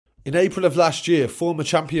In April of last year, former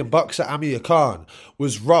champion boxer Amir Khan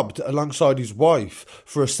was robbed alongside his wife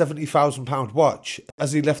for a £70,000 watch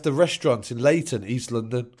as he left a restaurant in Leyton, East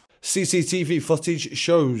London. CCTV footage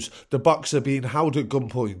shows the boxer being held at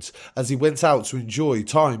gunpoint as he went out to enjoy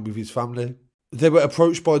time with his family. They were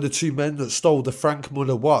approached by the two men that stole the Frank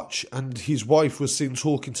Muller watch, and his wife was seen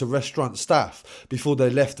talking to restaurant staff before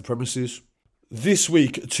they left the premises. This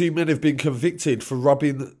week, two men have been convicted for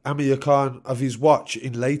robbing Amir Khan of his watch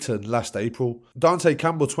in Leyton last April. Dante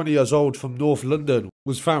Campbell, 20 years old from North London,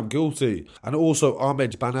 was found guilty, and also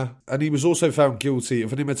Ahmed Banner, and he was also found guilty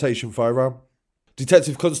of an imitation firearm.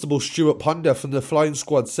 Detective Constable Stuart Ponder from the flying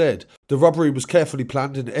squad said the robbery was carefully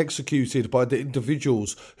planned and executed by the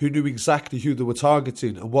individuals who knew exactly who they were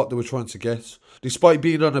targeting and what they were trying to get. Despite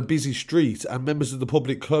being on a busy street and members of the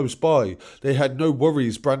public close by, they had no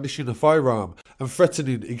worries brandishing a firearm and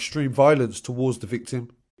threatening extreme violence towards the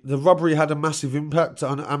victim. The robbery had a massive impact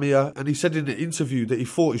on Amir, and he said in an interview that he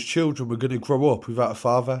thought his children were going to grow up without a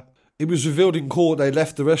father. It was revealed in court they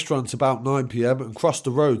left the restaurant about 9 p.m. and crossed the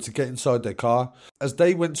road to get inside their car. As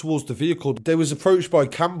they went towards the vehicle, they was approached by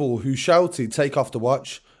Campbell, who shouted, "Take off the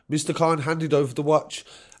watch." Mr. Khan handed over the watch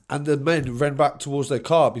and the men ran back towards their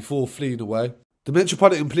car before fleeing away. The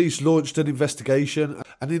Metropolitan Police launched an investigation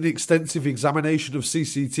and an extensive examination of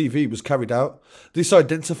CCTV was carried out. This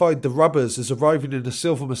identified the robbers as arriving in a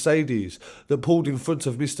silver Mercedes that pulled in front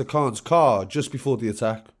of Mr. Khan's car just before the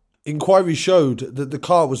attack. Inquiry showed that the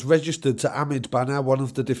car was registered to Ahmed Banner, one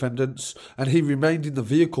of the defendants, and he remained in the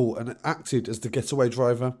vehicle and acted as the getaway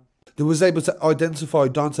driver. They was able to identify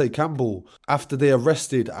Dante Campbell after they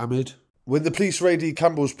arrested Ahmed. When the police raided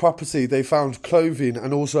Campbell's property, they found clothing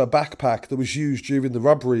and also a backpack that was used during the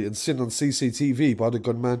robbery and seen on CCTV by the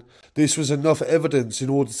gunman. This was enough evidence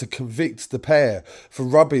in order to convict the pair for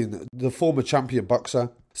robbing the former champion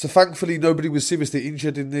boxer. So thankfully nobody was seriously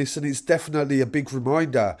injured in this, and it's definitely a big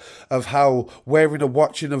reminder of how wearing a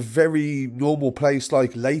watch in a very normal place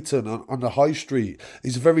like Leyton on the high street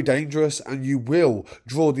is very dangerous, and you will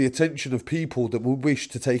draw the attention of people that will wish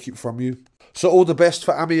to take it from you. So all the best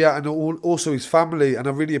for Amir and also his family, and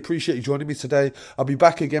I really appreciate you joining me today. I'll be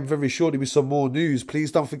back again very shortly with some more news. Please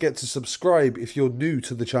don't forget to subscribe if you're new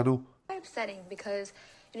to the channel. Upsetting because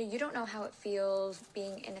you don't know how it feels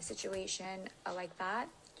being in a situation like that.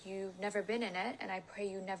 You've never been in it, and I pray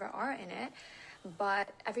you never are in it, but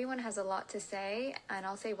everyone has a lot to say, and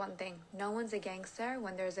I'll say one thing: no one's a gangster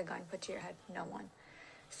when there's a gun put to your head. No one.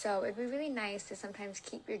 So it'd be really nice to sometimes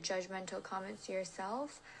keep your judgmental comments to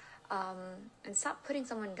yourself, and stop putting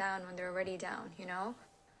someone down when they're already down,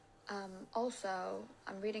 Also,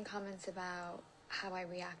 I'm reading comments about how I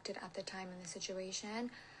reacted at the time in the situation.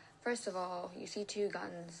 First of all, you see two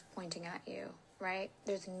guns pointing at you, right?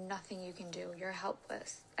 There's nothing you can do. You're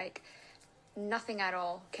helpless. Nothing at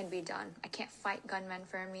all can be done. I can't fight gunmen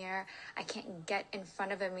for Amir. I can't get in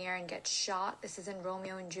front of Amir and get shot. This isn't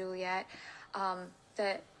Romeo and Juliet.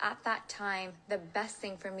 At that time, the best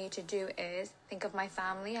thing for me to do is think of my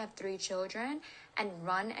family. I have 3 children, and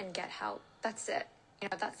run and get help. That's it.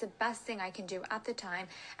 That's the best thing I can do at the time,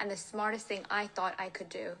 and the smartest thing I thought I could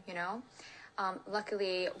do,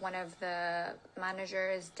 Luckily, one of the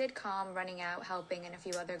managers did come running out, helping, and a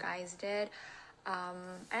few other guys did.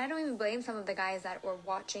 And I don't even blame some of the guys that were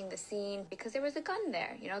watching the scene because there was a gun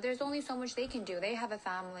there. There's only so much they can do. They have a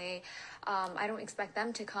family. I don't expect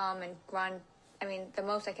them to come and run. The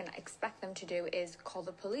most I can expect them to do is call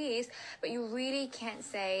the police, but you really can't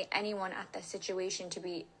say anyone at the situation to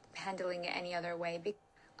be handling it any other way.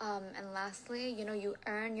 And lastly, you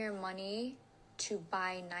earn your money to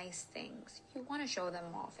buy nice things. You want to show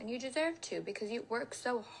them off, and you deserve to because you work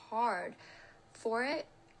so hard for it.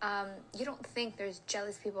 You don't think there's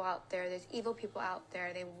jealous people out there, there's evil people out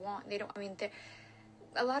there.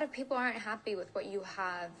 A lot of people aren't happy with what you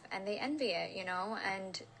have, and they envy it,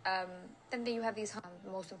 and then you have these.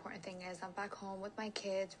 The most important thing is I'm back home with my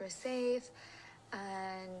kids, we're safe,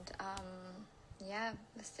 and yeah,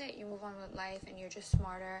 that's it. You move on with life, and you're just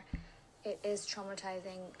smarter. It is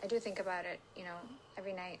traumatizing. I do think about it,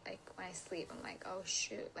 every night, when I sleep. I'm like, oh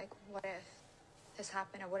shoot, what if this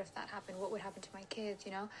happened, or what if that happened? What would happen to my kids,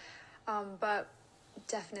 But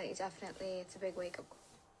definitely, it's a big wake-up call.